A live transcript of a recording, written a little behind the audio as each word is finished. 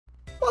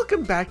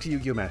Welcome back to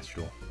Yu-Gi-Oh!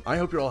 Master Duel. I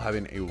hope you're all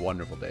having a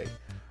wonderful day.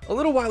 A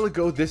little while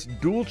ago, this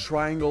Dual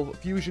Triangle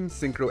Fusion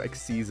Synchro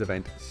Xyz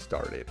event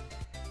started,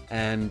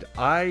 and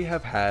I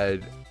have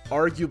had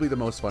arguably the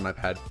most fun I've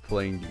had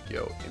playing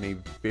Yu-Gi-Oh! In a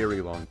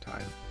very long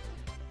time.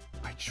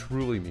 I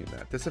truly mean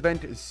that. This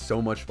event is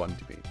so much fun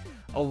to me.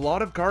 A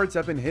lot of cards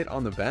have been hit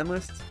on the ban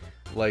list,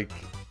 like,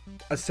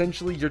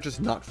 essentially you're just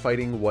not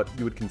fighting what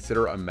you would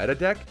consider a meta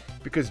deck,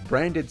 because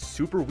Branded's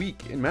super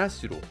weak in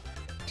Master Duel.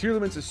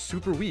 Tearlaments is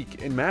super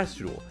weak in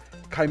Master Duel.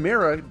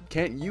 Chimera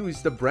can't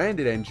use the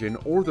Branded engine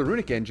or the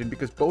Runic engine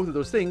because both of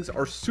those things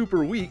are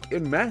super weak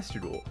in Master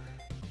Duel.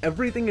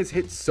 Everything is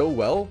hit so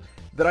well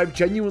that I've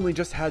genuinely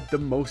just had the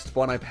most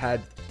fun I've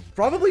had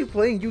probably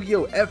playing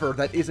Yu-Gi-Oh! Ever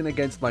that isn't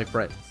against my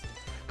friends.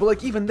 But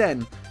like even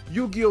then,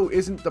 Yu-Gi-Oh!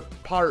 Isn't the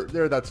part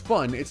there that's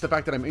fun, it's the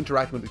fact that I'm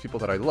interacting with the people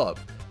that I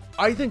love.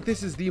 I think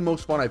this is the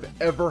most fun I've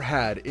ever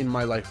had in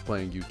my life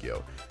playing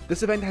Yu-Gi-Oh!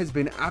 This event has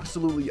been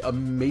absolutely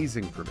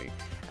amazing for me.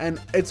 And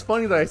it's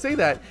funny that I say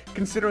that,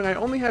 considering I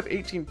only have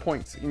 18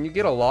 points, and you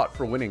get a lot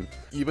for winning.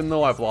 Even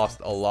though I've lost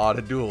a lot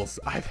of duels,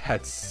 I've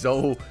had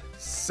so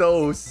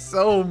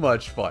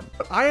much fun.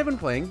 But I have been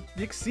playing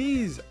the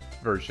Xyz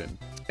version.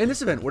 In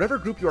this event, whatever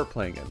group you are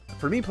playing in,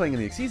 for me playing in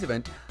the Xyz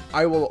event,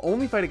 I will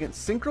only fight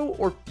against Synchro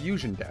or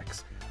Fusion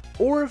decks.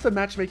 Or if the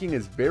matchmaking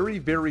is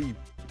very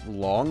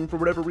long for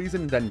whatever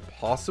reason, then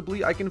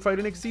possibly I can fight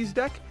an Xyz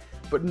deck.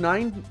 But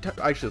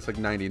actually it's like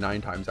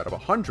 99 times out of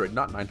 100,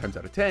 not 9 times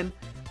out of 10,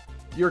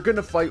 you're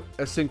gonna fight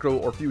a Synchro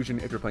or Fusion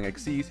if you're playing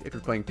Xyz. If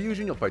you're playing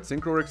Fusion, you'll fight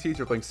Synchro or Xyz. If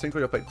you're playing Synchro,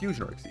 you'll fight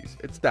Fusion or Xyz.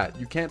 It's that.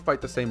 You can't fight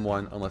the same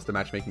one unless the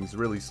matchmaking is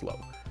really slow.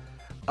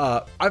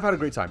 I've had a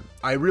great time.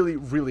 I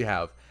really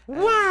have.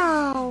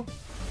 Wow!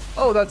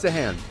 Oh, that's a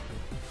hand.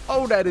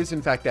 Oh, that is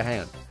in fact a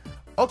hand.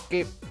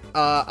 Okay,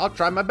 I'll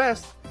try my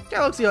best.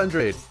 Galaxy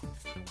 100.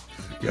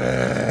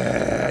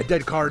 Yeah,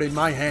 dead card in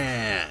my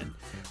hand.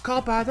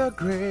 Called by the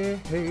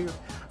grave.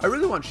 I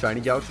really want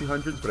shiny Galaxy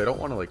 100s, but I don't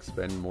want to like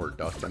spend more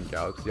dust on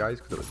Galaxy Eyes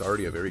because it was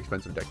already a very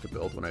expensive deck to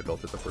build when I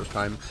built it the first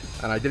time.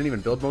 And I didn't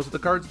even build most of the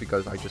cards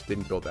because I just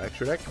didn't build the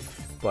extra deck.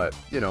 But,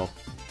 you know,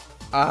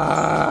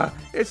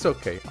 it's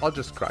okay. I'll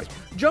just cry.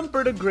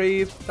 Jumper to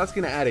grave. That's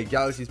going to add a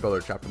Galaxy Spell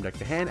or Trap from deck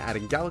to hand,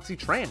 adding Galaxy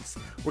Trance.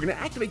 We're going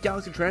to activate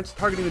Galaxy Trance,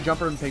 targeting the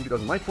Jumper and paying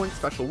 2,000 life points,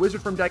 special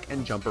Wizard from deck,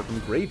 and Jumper from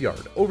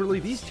graveyard. Overlay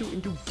these two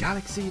into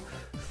Galaxy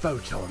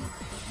Photon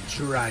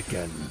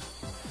Dragon.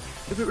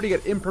 If we were to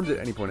get impermed at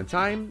any point in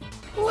time,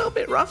 a little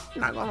bit rough,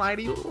 not gonna lie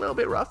to you, a little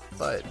bit rough,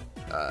 but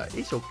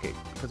it's okay,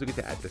 because we get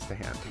to add this to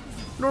hand.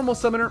 Normal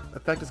Summoner,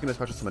 effect is going to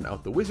special summon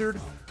out the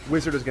Wizard.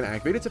 Wizard is going to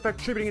activate its effect,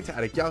 tributing it to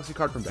add a Galaxy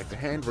card from deck to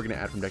hand. We're going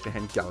to add from deck to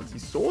hand Galaxy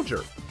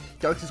Soldier.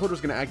 Galaxy Soldier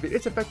is going to activate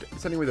its effect,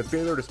 sending away the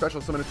failure to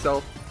special summon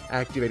itself,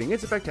 activating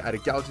its effect to add a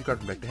Galaxy card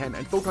from deck to hand,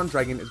 and Photon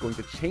Dragon is going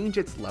to change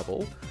its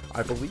level,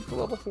 I believe to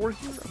level 4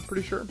 here, I'm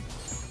pretty sure.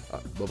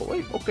 Level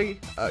 8, okay.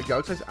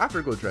 Galaxy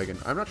Afterglow Dragon.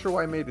 I'm not sure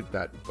why I made it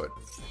that, but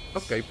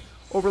okay.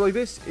 Overlay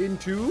this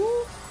into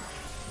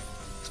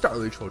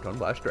Starlight Photon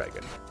Blast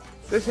Dragon.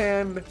 This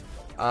hand,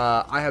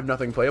 I have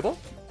nothing playable.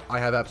 I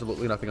have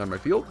absolutely nothing on my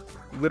field.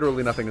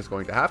 Literally nothing is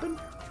going to happen.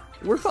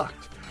 We're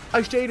fucked.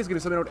 Ice Jade is going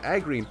to summon out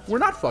Agreen. We're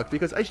not fucked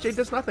because Ice Jade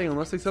does nothing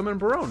unless they summon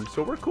Barone,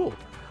 so we're cool.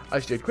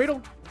 Ice Jade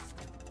Cradle.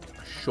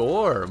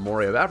 Sure.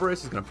 Moray of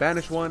Avarice is going to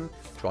banish one.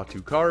 Draw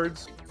 2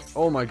 cards.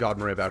 Oh my god,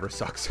 Moray of Avarice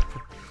sucks.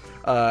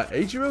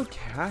 YuGiOh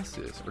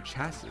Cassis, or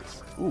Chassis.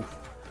 Oof.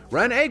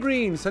 Ran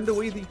Agreen, send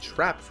away the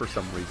trap for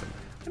some reason.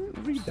 I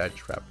didn't read that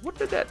trap. What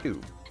did that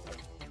do?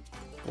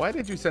 Why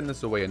did you send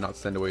this away and not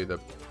send away the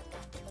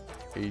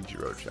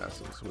YuGiOh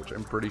Chassis, which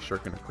I'm pretty sure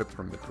can equip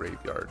from the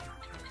graveyard?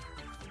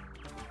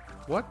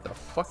 What the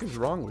fuck is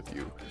wrong with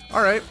you?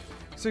 Alright,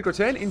 Synchro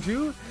 10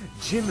 into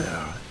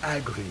Jimmer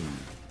Agreen.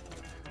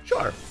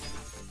 Sure.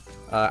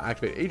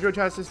 Activate YuGiOh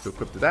Chassis to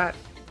equip to that.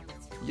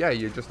 Yeah,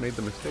 you just made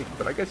the mistake,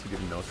 but I guess you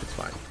didn't know, so it's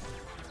fine.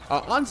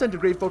 On send to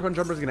grave, Photon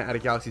Jumper is going to add a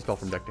Galaxy spell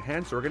from deck to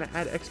hand, so we're going to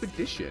add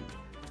Expedition.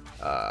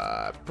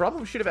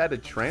 Probably should have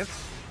added Trance,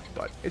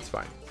 but it's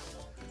fine.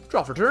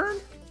 Draw for turn.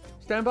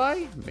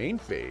 Standby. Main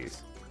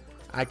phase.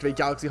 Activate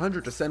Galaxy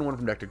 100 to send one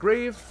from deck to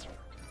grave.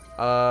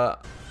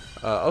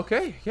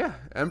 Okay, yeah.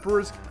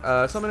 Emperor's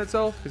summon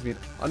itself gives me an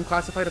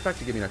unclassified effect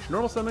to give me an extra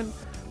normal summon.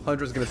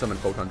 100 is going to summon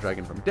Photon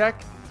Dragon from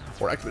deck.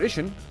 For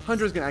Expedition,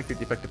 100 is going to activate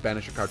the effect to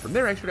banish a card from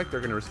their extra deck.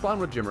 They're going to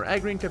respond with Jimmer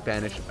Agreen to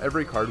banish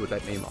every card with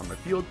that name on the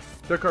field.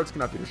 Their cards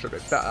cannot be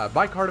destroyed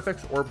by card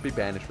effects or be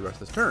banished for the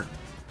rest of this turn.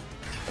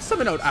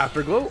 Summon out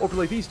Afterglow,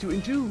 overlay these two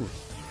into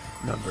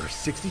number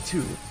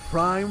 62,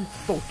 Prime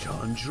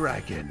Photon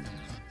Dragon.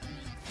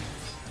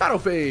 Battle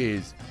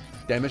phase.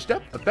 Damage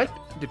step, effect,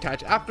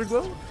 detach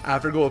Afterglow.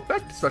 Afterglow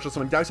effect, special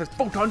summon Galaxy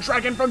Photon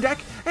Dragon from deck,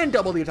 and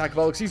double the attack of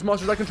all Xyz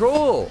monsters I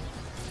control.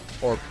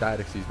 Or that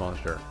Xyz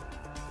monster.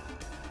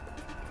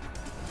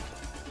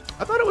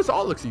 I thought it was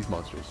all Xyz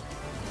monsters.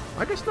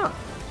 I guess not.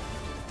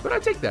 But I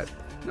take that.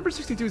 Number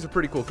 62 is a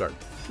pretty cool card.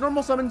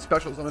 Normal summon,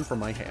 special summon from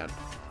my hand.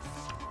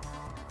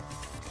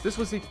 This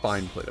was a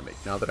fine play to make,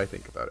 now that I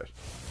think about it.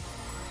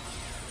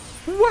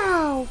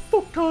 Wow!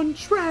 Photon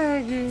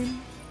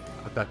Dragon!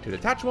 Effect to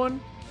detach one.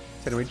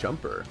 Send away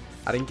Jumper.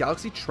 Adding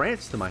Galaxy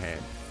Trance to my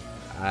hand.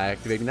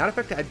 Activating that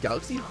effect to add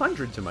Galaxy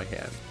 100 to my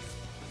hand.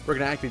 We're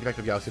going to activate the effect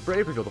of Galaxy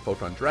Brave, reveal the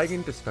Photon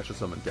Dragon to special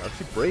summon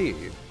Galaxy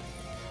Brave.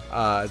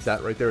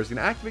 That right there is going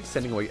to activate,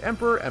 sending away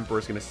Emperor. Emperor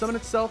is going to summon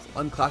itself.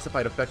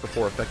 Unclassified effect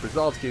before effect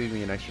resolves, giving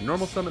me an extra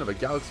normal summon of a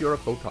Galaxy or a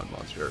Photon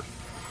monster.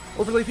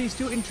 Overlay these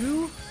two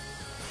into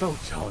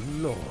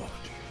Photon Lord.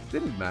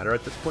 Didn't matter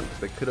at this point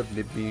because they could have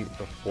nipped me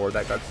before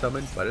that got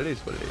summoned, but it is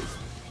what it is.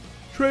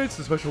 Trades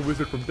the special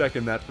wizard from deck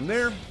and that from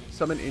there.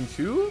 Summon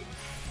into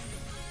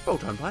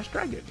Photon Blast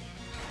Dragon.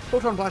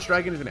 Photon Blast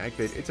Dragon is going to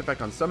activate its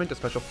effect on summon to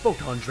special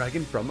Photon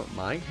Dragon from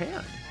my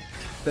hand.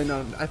 Then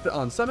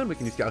on summon, we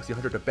can use Galaxy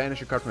 100 to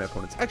banish a card from my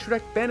opponent's extra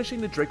deck,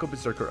 banishing the Draco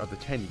Berserker of the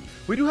Tenyi.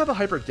 We do have a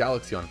Hyper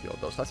Galaxy on field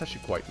though, so that's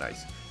actually quite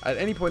nice. At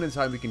any point in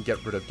time, we can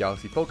get rid of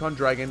Galaxy Photon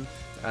Dragon,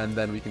 and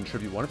then we can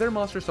tribute one of their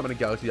monsters, summon a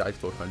Galaxy Ice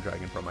Photon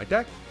Dragon from my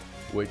deck,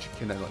 which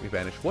can then let me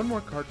banish one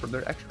more card from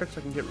their extra deck so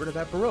I can get rid of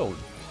that Barone.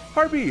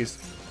 Harpies!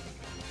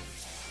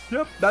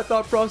 Yep, that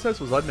thought process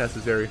was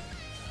unnecessary.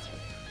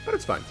 But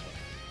it's fine.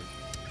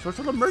 Source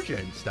of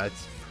Emergence,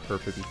 that's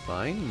perfectly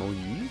fine.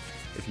 Moyi.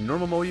 If you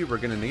normal Moyi, we're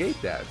gonna negate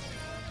that.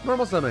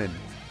 Normal summon.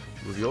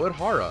 Reveal it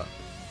Hara.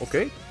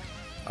 Okay.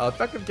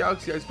 Effective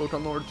Galaxy Ice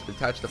Photon Lord to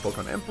detach the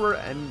Photon Emperor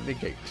and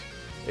negate.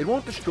 It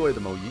won't destroy the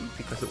Moyi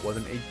because it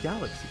wasn't a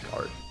Galaxy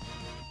card.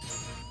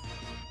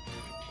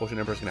 Potion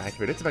Emperor is gonna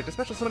activate its effect to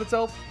special summon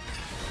itself.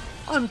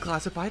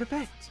 Unclassified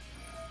effect.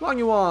 Long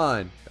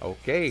Yuan.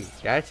 Okay,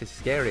 that's a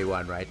scary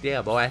one right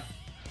there, boy.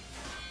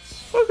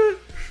 Okay,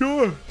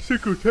 sure.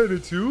 Synchro 10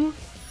 and 2.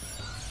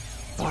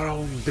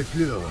 Baron de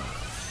Fleur.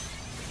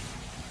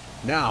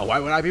 Now, why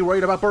would I be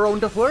worried about Baron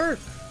de Fleur?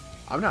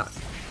 I'm not.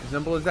 As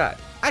simple as that.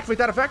 Activate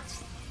that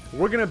effect.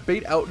 We're going to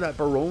bait out that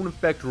Baron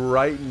effect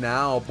right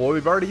now. Boy,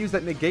 we've already used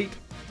that negate.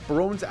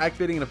 Baron's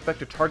activating an effect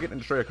to target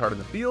and destroy a card in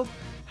the field.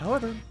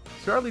 However,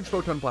 Starleaf's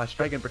Photon Blast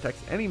Dragon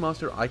protects any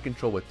monster I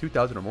control with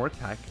 2,000 or more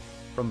attack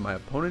from my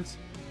opponent's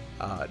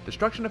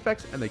destruction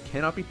effects, and they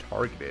cannot be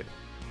targeted.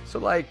 So,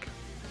 like,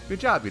 good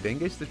job, you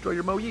dingus. Destroy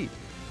your Moyi.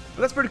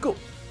 But that's pretty cool.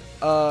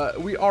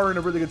 We are in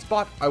a really good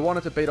spot. I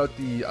wanted to bait out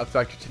the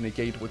effect to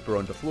negate with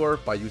Baron de Fleur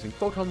by using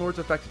Photon Lord's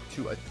effect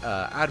to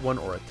add one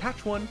or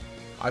attach one.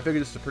 I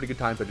figured this is a pretty good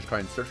time to just try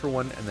and search for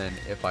one, and then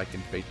if I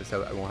can bait this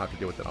out, I won't have to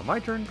deal with it on my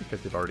turn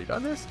because they've already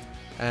done this,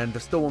 and they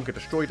still won't get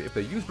destroyed if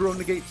they use Baron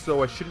negate,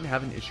 so I shouldn't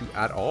have an issue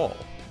at all.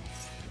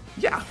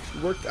 Yeah,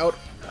 worked out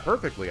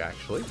perfectly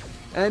actually.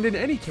 And in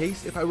any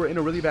case, if I were in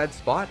a really bad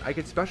spot, I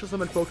could special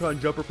summon Photon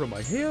Jumper from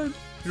my hand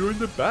during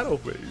the battle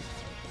phase.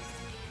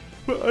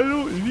 But I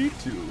don't need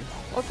to.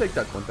 I'll take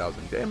that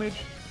 1000 damage.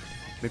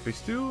 Make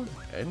phase 2,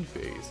 end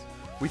phase.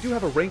 We do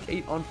have a rank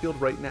 8 on field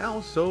right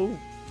now, so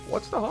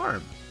what's the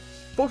harm?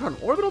 Photon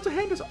Orbital to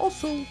hand is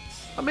also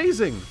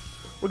amazing.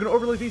 We're going to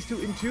overlay these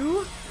two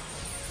into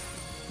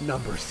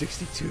number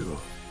 62.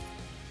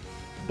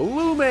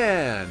 Blue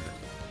Man.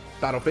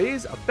 Battle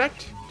phase,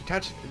 effect,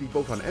 detach the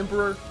Photon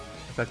Emperor.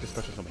 Effect to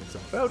special summon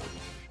itself out.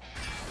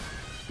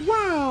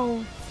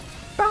 Wow.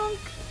 Bonk.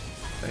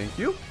 Thank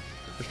you.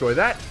 Destroy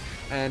that.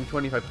 And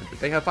 2500.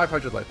 They have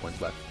 500 life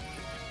points left.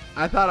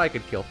 I thought I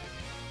could kill.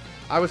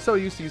 I was so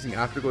used to using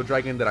Afterglow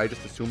Dragon that I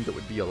just assumed it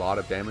would be a lot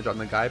of damage on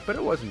the guy, but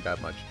it wasn't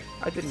that much.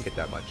 I didn't get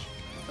that much.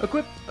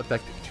 Equip,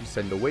 effect to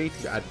send away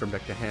to add from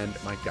deck to hand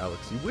my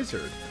Galaxy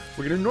Wizard.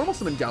 We're going to normal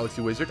summon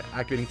Galaxy Wizard,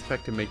 activating its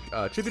effect to make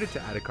tribute it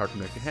to add a card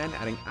from deck to hand,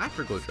 adding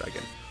Afterglow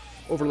Dragon.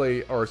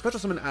 Overlay or special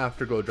summon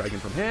Afterglow Dragon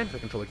from hand to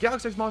control a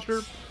Galaxy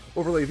monster.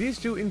 Overlay these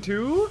two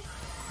into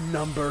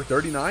number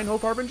 39,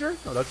 Hope Harbinger?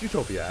 No, that's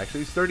Utopia,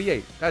 actually. It's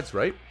 38. That's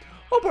right.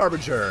 Hope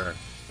Harbinger.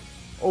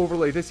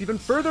 Overlay this even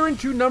further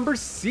into number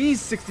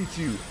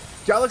C62.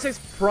 Galaxy's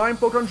Prime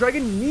Photon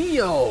Dragon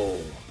Neo.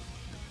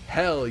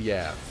 Hell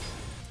yeah.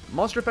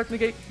 Monster effect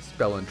negate,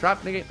 spell and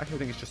trap negate. Actually, I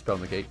think it's just spell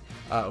negate.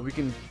 We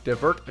can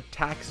divert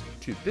attacks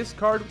to this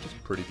card, which is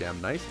pretty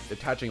damn nice.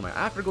 Attaching my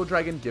Afterglow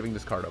Dragon, giving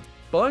this card a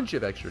bunch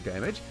of extra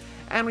damage.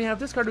 And we have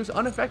this card who's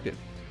unaffected.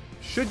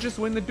 Should just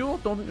win the duel.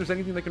 Don't think there's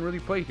anything they can really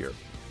play here.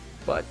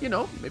 But, you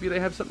know, maybe they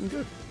have something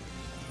good.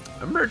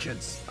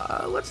 Emergence.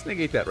 Let's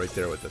negate that right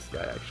there with this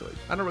guy, actually.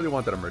 I don't really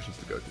want that Emergence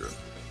to go through.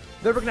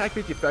 Then we're going to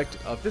activate the effect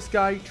of this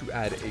guy to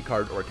add a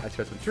card or attach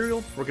best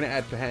material. We're going to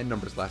add to hand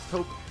Number's Last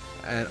Hope.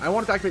 And I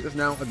wanted to activate this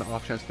now in the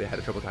off chance they had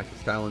a triple attack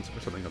with balance or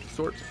something of the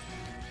sort.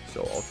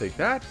 So I'll take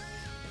that.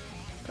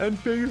 And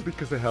phase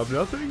because they have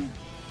nothing.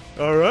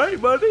 Alright,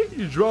 buddy.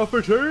 You draw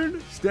for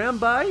turn. Stand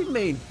by.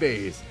 Main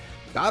phase.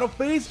 Battle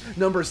phase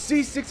number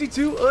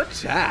C62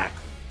 attack.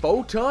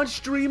 Photon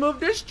Stream of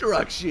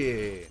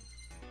Destruction.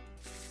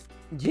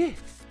 Yeah,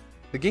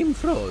 the game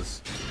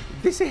froze.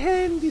 This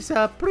hand is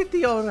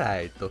pretty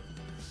alright.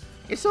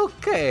 It's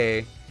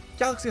okay.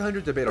 Galaxy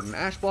 100 to bait out an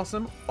Ash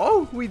Blossom.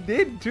 Oh, we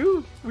did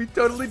too. We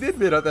totally did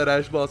bait out that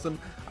Ash Blossom.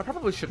 I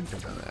probably shouldn't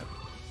have done that.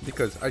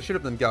 Because I should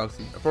have done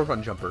Galaxy,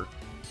 Photon Jumper,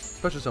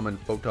 Special Summon,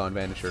 Photon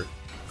Vanisher,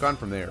 gone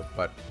from there,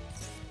 but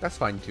that's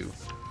fine too.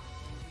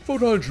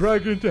 Photon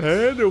Dragon to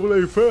hand, and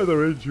we'll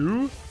further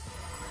into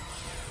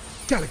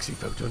Galaxy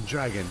Photon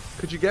Dragon.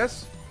 Could you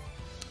guess?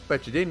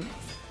 Bet you didn't.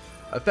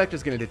 Effect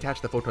is going to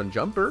detach the Photon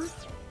Jumper.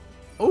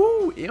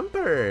 Oh,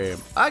 Imperm.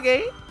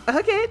 Okay,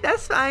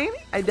 that's fine.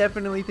 I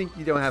definitely think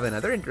you don't have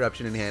another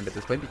interruption in hand at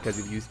this point because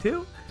you've used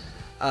 2.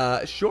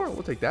 Sure,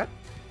 we'll take that.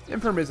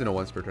 Imperm isn't a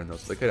once per turn though,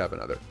 so they could have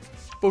another.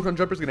 Photon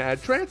Jumper is going to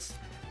add Trance.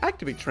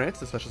 Activate Trance,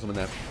 the special summon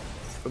that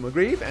from the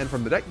grave, and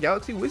from the deck,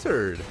 Galaxy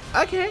Wizard.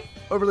 Okay,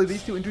 overlay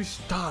these 2 into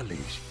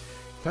Starlish,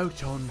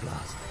 Photon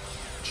Blast,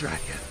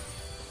 Dragon.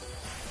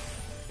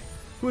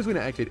 Who is going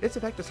to activate its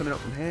effect to summon out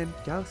from hand,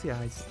 Galaxy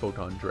Eyes,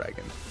 Photon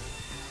Dragon.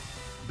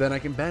 Then I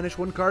can banish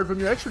 1 card from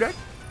your extra deck.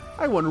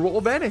 I want to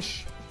roll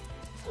Banish.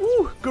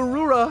 Ooh,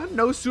 Garura,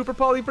 no Super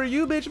Poly for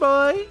you, bitch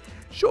boy.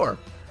 Sure.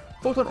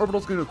 Photon Orbital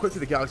is going to equip to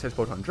the Galaxy Eyes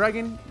Photon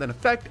Dragon, then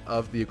effect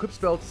of the equip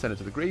spell to send it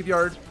to the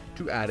graveyard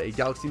to add a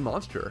Galaxy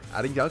Monster,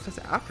 adding Galaxy Eyes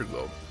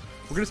Afterglow.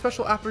 We're going to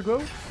special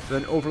Afterglow,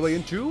 then overlay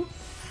into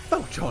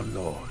Photon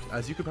Lord,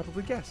 as you could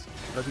probably guess,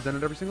 because we've done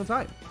it every single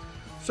time.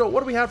 So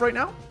what do we have right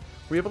now?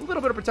 We have a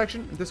little bit of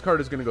protection. This card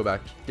is going to go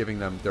back, giving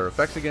them their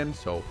effects again.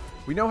 So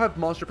we now have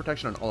monster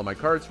protection on all of my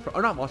cards,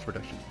 or not monster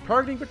protection,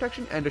 targeting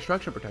protection and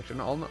destruction protection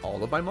on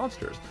all of my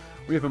monsters.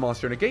 We have a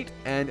monster negate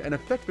and an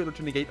effect failure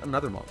to negate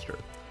another monster.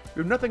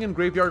 We have nothing in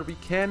graveyard. We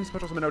can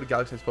special summon out a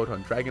Galaxy Eyes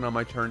Photon Dragon on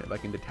my turn if I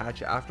can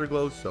detach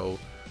Afterglow. So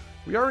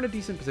we are in a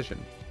decent position.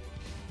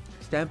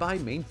 Standby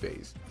main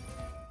phase.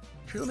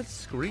 Tree Limit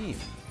Scream.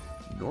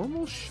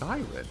 Normal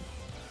Shiren.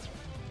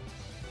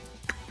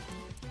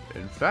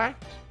 In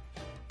fact,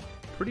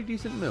 pretty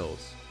decent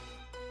mills.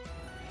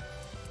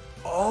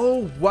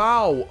 Oh,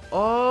 wow.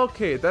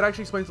 Okay, that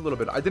actually explains a little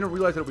bit. I didn't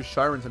realize that it was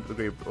Shiren sent to the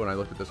grave when I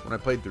looked at this, when I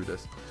played through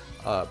this.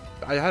 I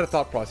had a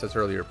thought process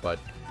earlier, but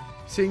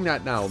seeing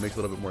that now makes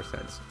a little bit more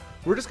sense.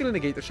 We're just going to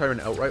negate the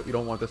Shiren outright. We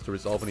don't want this to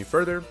resolve any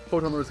further.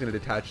 Photon Lord is going to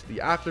detach the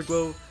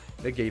Afterglow,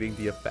 negating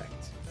the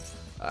effect.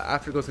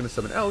 Afterglow is going to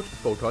summon out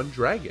Photon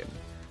Dragon,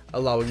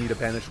 allowing me to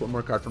banish 1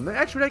 more card from the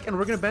extra deck, and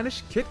we're going to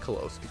banish Kit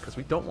Kalos because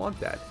we don't want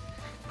that.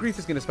 Grief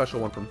is going to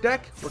special 1 from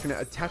deck. We're going to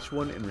attach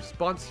 1 in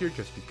response here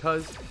just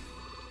because.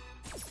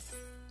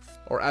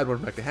 Or add 1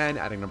 from deck to hand,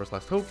 adding Numbers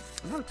Last Hope.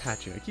 I'm not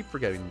attaching, I keep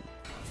forgetting.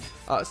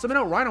 Summon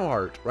out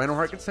Rhinoheart.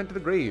 Rhinoheart gets sent to the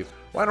grave.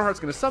 Rhinoheart's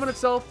going to summon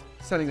itself,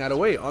 sending that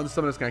away. On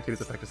summon, it's going to activate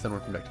its effect to send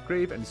 1 from deck to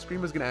grave, and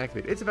Scream is going to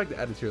activate its effect to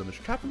add material in the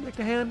trap from deck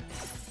to hand.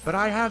 But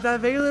I have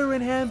that Veiler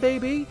in hand,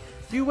 baby.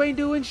 You ain't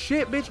doing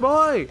shit, bitch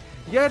boy.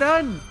 You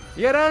done.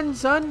 You done,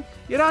 son.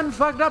 You done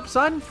fucked up,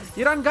 son.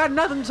 You done got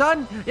nothing,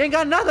 son. You ain't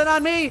got nothing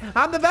on me.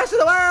 I'm the best in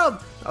the world.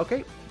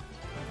 Okay.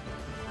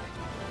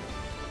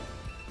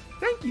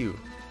 Thank you.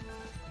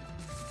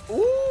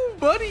 Ooh,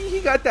 buddy,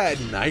 he got that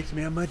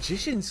Nightmare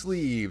Magician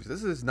sleeves.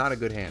 This is not a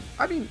good hand.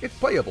 I mean, it's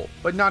playable,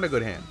 but not a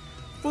good hand.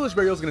 Foolish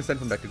Burial is going to send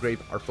from deck to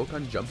grave our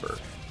Photon Jumper.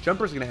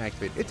 Jumper is going to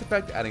activate its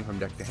effect, adding from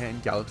deck to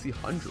hand Galaxy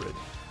 100.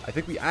 I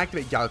think we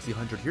activate Galaxy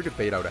 100 here to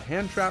bait out a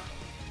hand trap.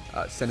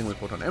 Sending with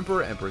Photon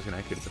Emperor. Emperor is going to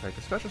activate its effect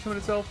to special summon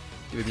itself,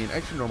 giving me an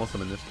extra normal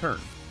summon this turn.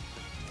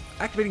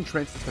 Activating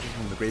Trance to special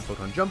summon the Grave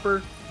Photon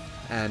Jumper,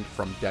 and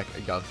from deck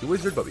a Galaxy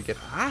Wizard, but we get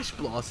Ash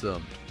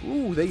Blossom.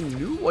 Ooh, they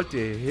knew what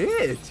to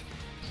hit.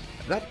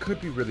 That could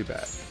be really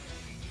bad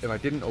if I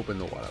didn't open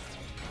the one up.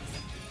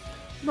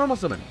 Normal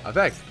summon,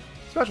 effect,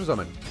 special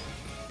summon.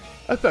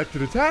 Effect to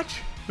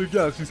detach the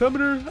Galaxy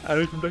Summoner,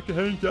 adding from deck to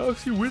hand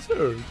Galaxy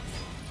Wizard.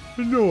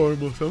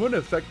 Normal summon,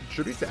 effect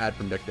tribute to add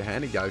from deck to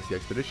hand a Galaxy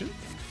Expedition.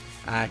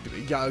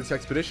 Activate Galaxy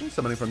Expedition,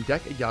 summoning from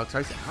deck a Galaxy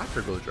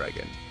Afterglow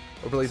Dragon.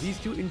 Overlay these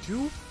 2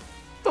 into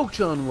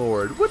Photon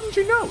Lord. Wouldn't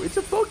you know? It's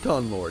a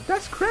Photon Lord.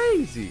 That's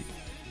crazy.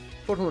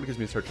 Photon Lord gives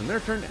me a search on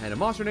their turn and a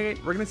monster negate.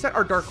 We're going to set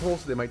our Dark Hole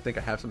so they might think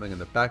I have something in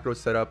the back row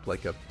set up,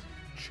 like a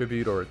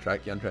Tribute or a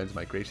Tracheon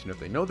Transmigration if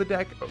they know the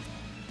deck. Oh.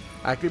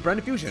 Activate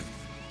Brand Fusion.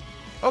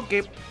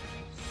 Okay.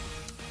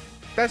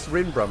 That's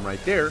Rinbrum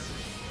right there.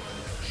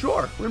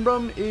 Sure,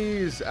 Rinbrum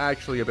is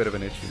actually a bit of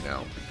an issue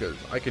now, because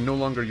I can no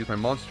longer use my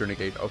monster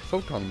negate of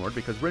Photon Lord,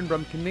 because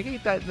Rinbrum can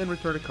negate that and then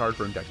return a card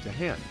from deck to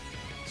hand.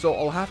 So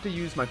I'll have to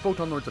use my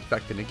Photon Lord's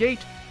effect to negate,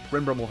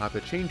 Rinbrum will have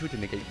to chain to it to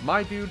negate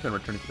my dude, then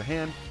return it to the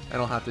hand,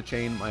 and I'll have to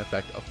chain my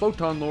effect of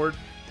Photon Lord,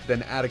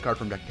 then add a card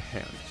from deck to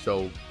hand.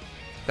 So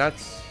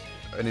that's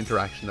an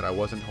interaction that I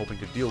wasn't hoping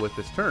to deal with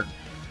this turn.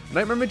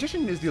 Nightmare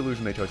Magician is the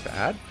illusion they chose to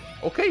add.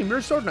 Okay,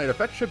 Mirror Sword Knight,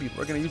 effect tribute,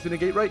 we're going to use the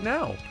negate right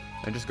now.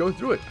 And just go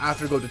through it.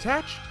 Afterglow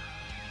detach.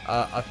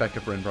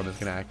 Effective Rinbrum is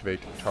going to activate,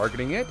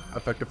 targeting it.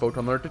 Effective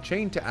Photon Lord to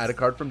chain to add a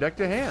card from deck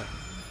to hand.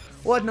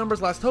 We'll add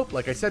Numbers Last Hope.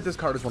 Like I said, this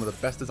card is one of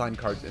the best designed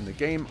cards in the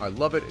game. I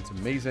love it. It's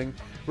amazing.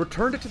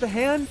 Returned it to the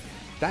hand.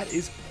 That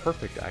is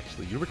perfect,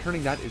 actually. You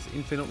returning that is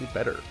infinitely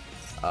better.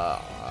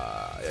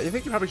 I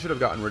think you probably should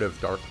have gotten rid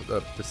of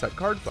the set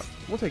card, but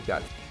we'll take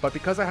that. But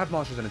because I have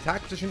monsters in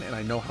attack position and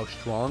I know how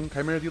strong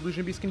Chimera the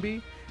Illusion Beast can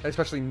be,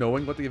 especially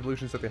knowing what the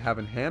evolutions that they have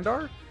in hand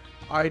are,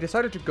 I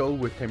decided to go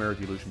with Chimera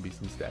the Illusion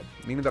Beast instead,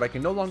 meaning that I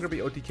can no longer be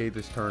OTK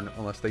this turn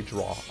unless they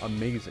draw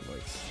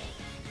amazingly.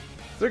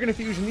 They're going to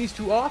fusion these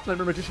 2 off,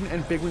 Nightmare Magician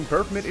and Big Wing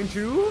Perfumit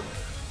into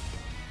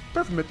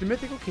Perfumit, the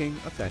Mythical King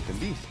of Phantom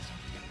Beasts.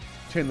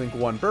 Chainlink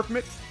 1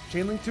 Perfumit,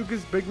 Chainlink 2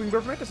 gives Big Wing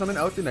Perfumit to summon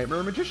out the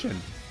Nightmare Magician.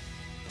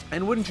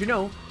 And wouldn't you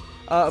know,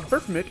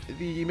 Berfmit,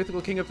 the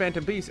mythical king of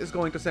Phantom Beasts, is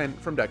going to send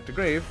from deck to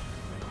grave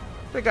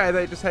the guy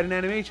that just had an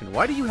animation.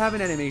 Why do you have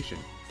an animation?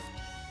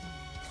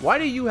 Why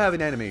do you have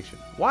an animation?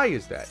 Why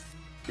is that?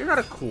 You're not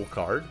a cool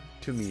card,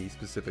 to me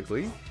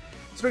specifically.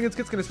 Springen's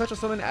Kit's gonna special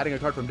summon, adding a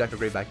card from deck to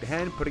grave back to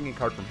hand, putting a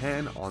card from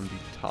hand on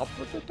the top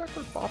of the deck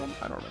or bottom?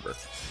 I don't remember.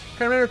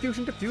 Chimera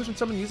Fusion to Fusion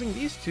summon using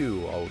these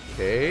two.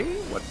 Okay,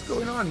 what's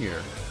going on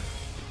here?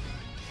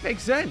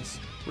 Makes sense.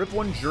 Rip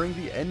one during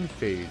the end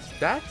phase.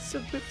 That's a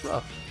bit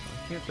rough.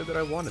 I can't say that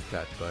I wanted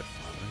that, but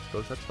I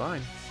suppose that's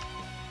fine.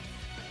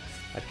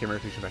 Add Chimera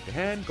Fusion back to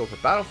hand, go for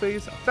battle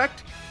phase,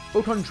 effect,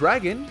 Photon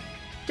Dragon.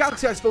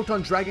 Galaxy has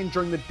Photon Dragon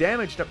during the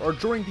damage step, or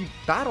during the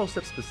battle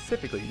step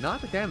specifically,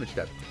 not the damage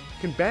step.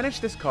 Can banish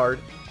this card,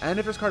 and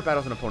if this card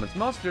battles an opponent's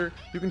monster,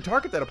 you can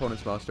target that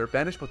opponent's monster,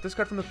 banish both this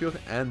card from the field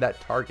and that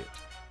target.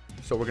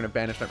 So we're going to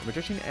banish Night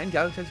Magician and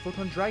Galaxy has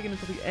Photon Dragon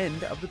until the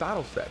end of the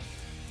battle step.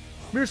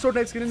 Mirror Sword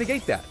Knight's going to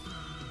negate that.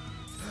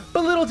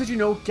 But little did you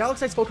know,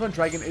 Galaxy's Photon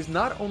Dragon is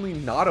not only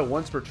not a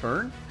once per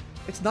turn,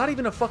 it's not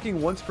even a fucking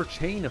once per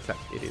chain effect.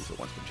 It is a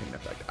once per chain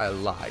effect. I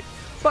lied.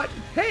 But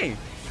hey,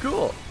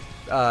 cool.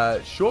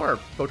 Sure.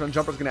 Photon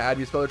Jumper's going to add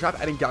you Speller Trap,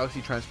 adding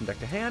Galaxy Trance from deck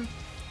to hand.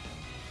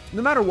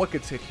 No matter what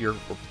gets hit here,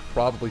 we're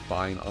probably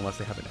fine unless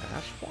they have an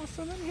Ash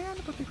Blossom in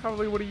hand, but they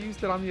probably would have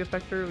used it on the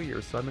effect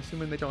earlier, so I'm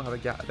assuming they don't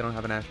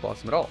have an Ash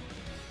Blossom at all.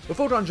 The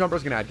Photon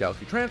Jumper's going to add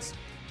Galaxy Trance.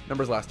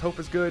 Numbers Last Hope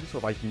is good, so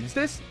if I can use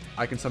this,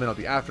 I can summon out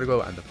the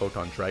Afterglow and the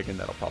Photon Dragon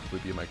that'll probably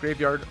be in my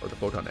graveyard, or the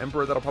Photon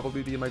Emperor that'll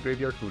probably be in my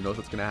graveyard. Who knows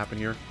what's going to happen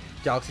here.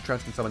 Galaxy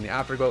Trance can summon the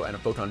Afterglow and a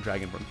Photon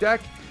Dragon from deck.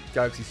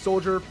 Galaxy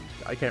Soldier,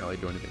 I can't really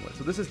do anything with.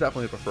 So this is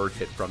definitely a preferred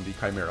hit from the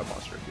Chimera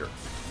monster here.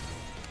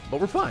 But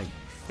we're fine.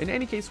 In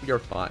any case, we are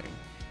fine.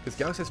 Because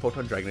Galaxy's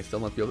Photon Dragon is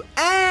still on the field.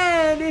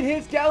 And it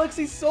hits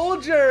Galaxy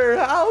Soldier!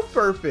 How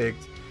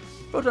perfect!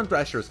 Photon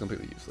Thrasher is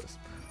completely useless.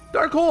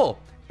 Dark Hole!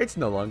 It's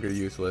no longer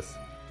useless.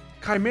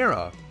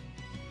 Chimera.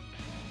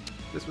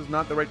 This was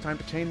not the right time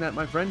to chain that,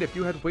 my friend. If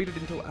you had waited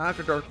until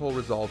after Dark Hole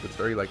resolved, it's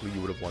very likely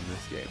you would have won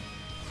this game.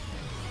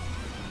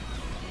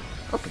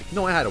 Okay,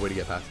 no, I had a way to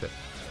get past it.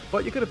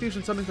 But you could have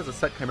fusion summoned as a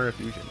set Chimera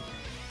Fusion.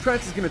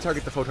 Trance is going to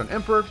target the Photon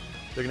Emperor.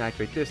 They're going to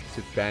activate this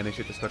to banish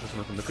it to special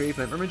summon from the grave.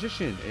 Nightmare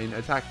Magician in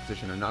attack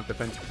position or not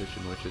defense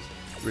position, which is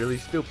really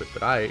stupid.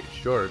 But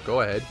sure,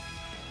 go ahead.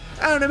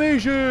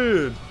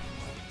 Animation!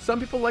 Some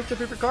people like their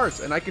favorite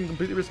cards, and I can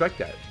completely respect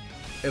that.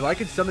 If I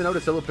could summon out a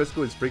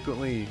Celepisco as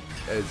frequently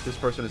as this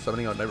person is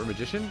summoning out Nightmare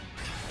Magician,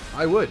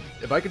 I would.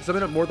 If I could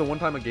summon it more than one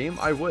time a game,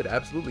 I would.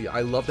 Absolutely.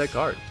 I love that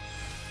card.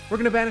 We're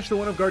going to banish the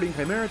one of Guardian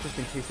Chimera just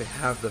in case they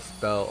have the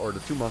spell or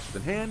the two monsters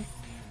in hand.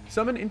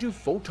 Summon into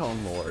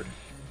Photon Lord.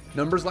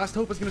 Numbers Last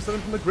Hope is going to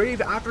summon from the grave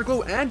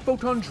Afterglow and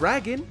Photon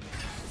Dragon.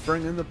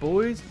 Bringing the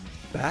boys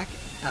back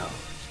out.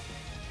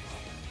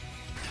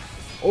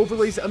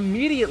 Overlays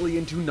immediately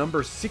into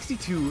number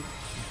 62,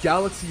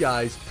 Galaxy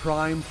Eyes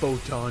Prime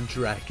Photon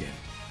Dragon.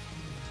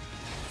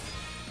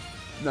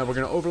 Now we're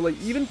going to overlay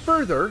even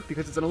further,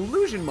 because it's an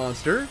illusion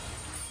monster,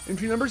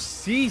 into number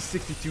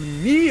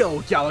C62,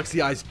 Neo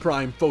Galaxy Eyes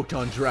Prime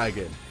Photon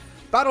Dragon.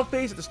 Battle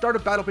phase, at the start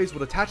of battle phase,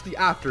 will attach the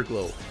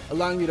Afterglow,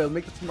 allowing you to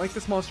make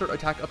this monster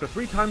attack up to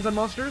 3 times on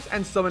monsters,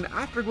 and summon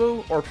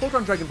Afterglow or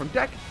Photon Dragon from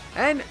deck,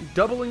 and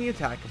doubling the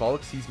attack of all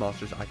Xyz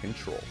monsters I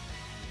control.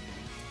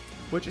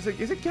 Which is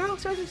it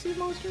Galaxy Eyes Xyz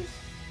monsters?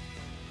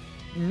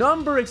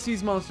 Number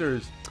Xyz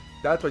monsters!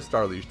 That's why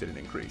Starliege didn't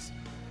increase.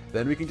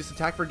 Then we can just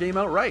attack for game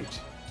outright.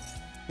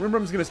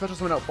 Rimbrum's gonna special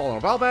summon out Fallen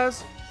of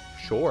Albaz?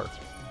 Sure.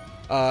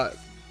 It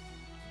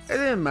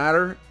didn't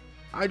matter.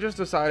 I just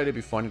decided it'd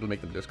be funny to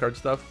make them discard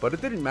stuff, but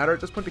it didn't matter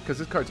at this point because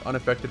this card's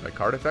unaffected by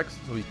card effects,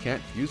 so he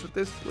can't fuse with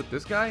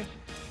this guy.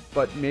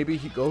 But maybe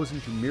he goes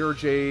into Mirror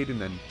Jade and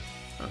then,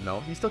 I don't know,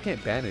 he still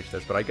can't banish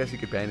this, but I guess he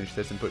could banish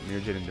this and put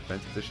Mirror Jade in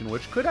defense position,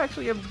 which could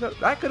actually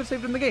have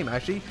saved him the game,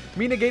 actually.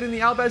 Me negating the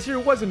Albaz here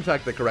was in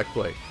fact the correct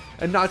play,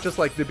 and not just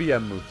like the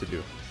BM move to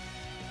do.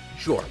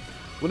 Sure.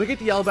 When I get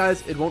the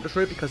Albaz, it won't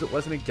destroy it because it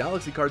wasn't a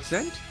Galaxy card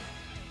sent.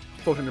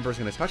 Photon Emperor is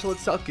going to special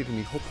itself, giving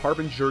me Hope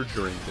Harbinger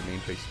during the main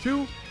phase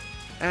 2.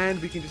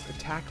 And we can just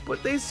attack,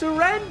 but they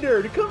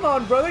surrendered! Come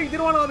on, brother, you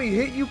didn't want to let me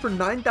hit you for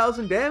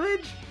 9,000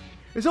 damage?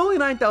 It's only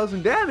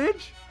 9,000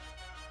 damage!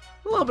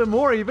 A little bit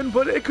more even,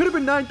 but it could have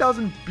been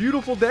 9,000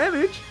 beautiful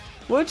damage!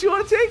 Why don't you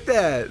want to take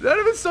that? That would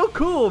have been so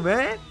cool,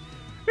 man!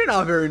 You're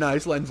not very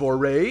nice, Lenvor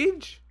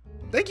Rage!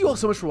 Thank you all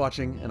so much for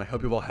watching, and I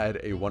hope you all had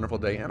a wonderful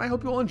day, and I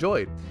hope you all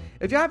enjoyed.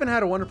 If you haven't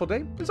had a wonderful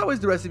day, there's always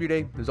the rest of your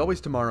day, there's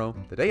always tomorrow,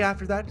 the day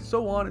after that,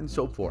 so on and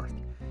so forth.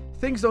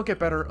 Things don't get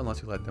better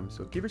unless you let them,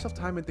 so give yourself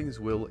time and things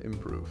will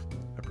improve.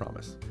 I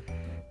promise.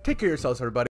 Take care of yourselves, everybody.